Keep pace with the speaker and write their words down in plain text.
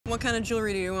What kind of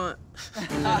jewelry do you want?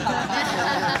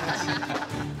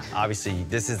 Obviously,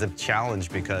 this is a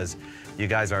challenge because you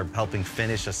guys are helping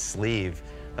finish a sleeve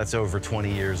that's over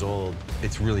 20 years old.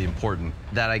 It's really important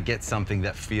that I get something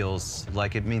that feels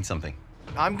like it means something.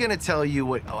 I'm gonna tell you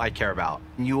what I care about.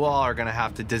 You all are gonna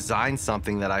have to design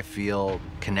something that I feel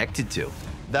connected to.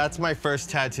 That's my first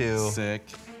tattoo. Sick.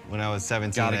 When I was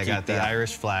 17, Gotta I got keep the that.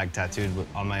 Irish flag tattooed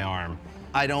on my arm.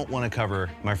 I don't want to cover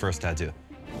my first tattoo.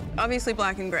 Obviously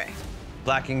black and gray.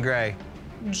 Black and gray.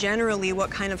 Generally, what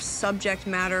kind of subject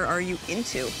matter are you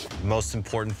into? Most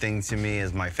important thing to me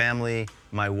is my family,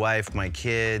 my wife, my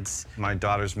kids. My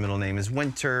daughter's middle name is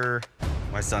Winter.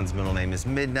 My son's middle name is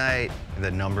Midnight.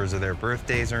 The numbers of their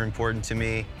birthdays are important to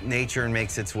me. Nature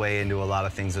makes its way into a lot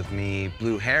of things with me.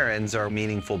 Blue herons are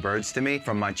meaningful birds to me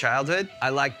from my childhood. I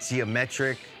like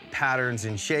geometric patterns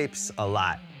and shapes a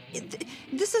lot.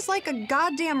 This is like a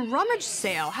goddamn rummage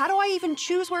sale. How do I even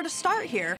choose where to start here?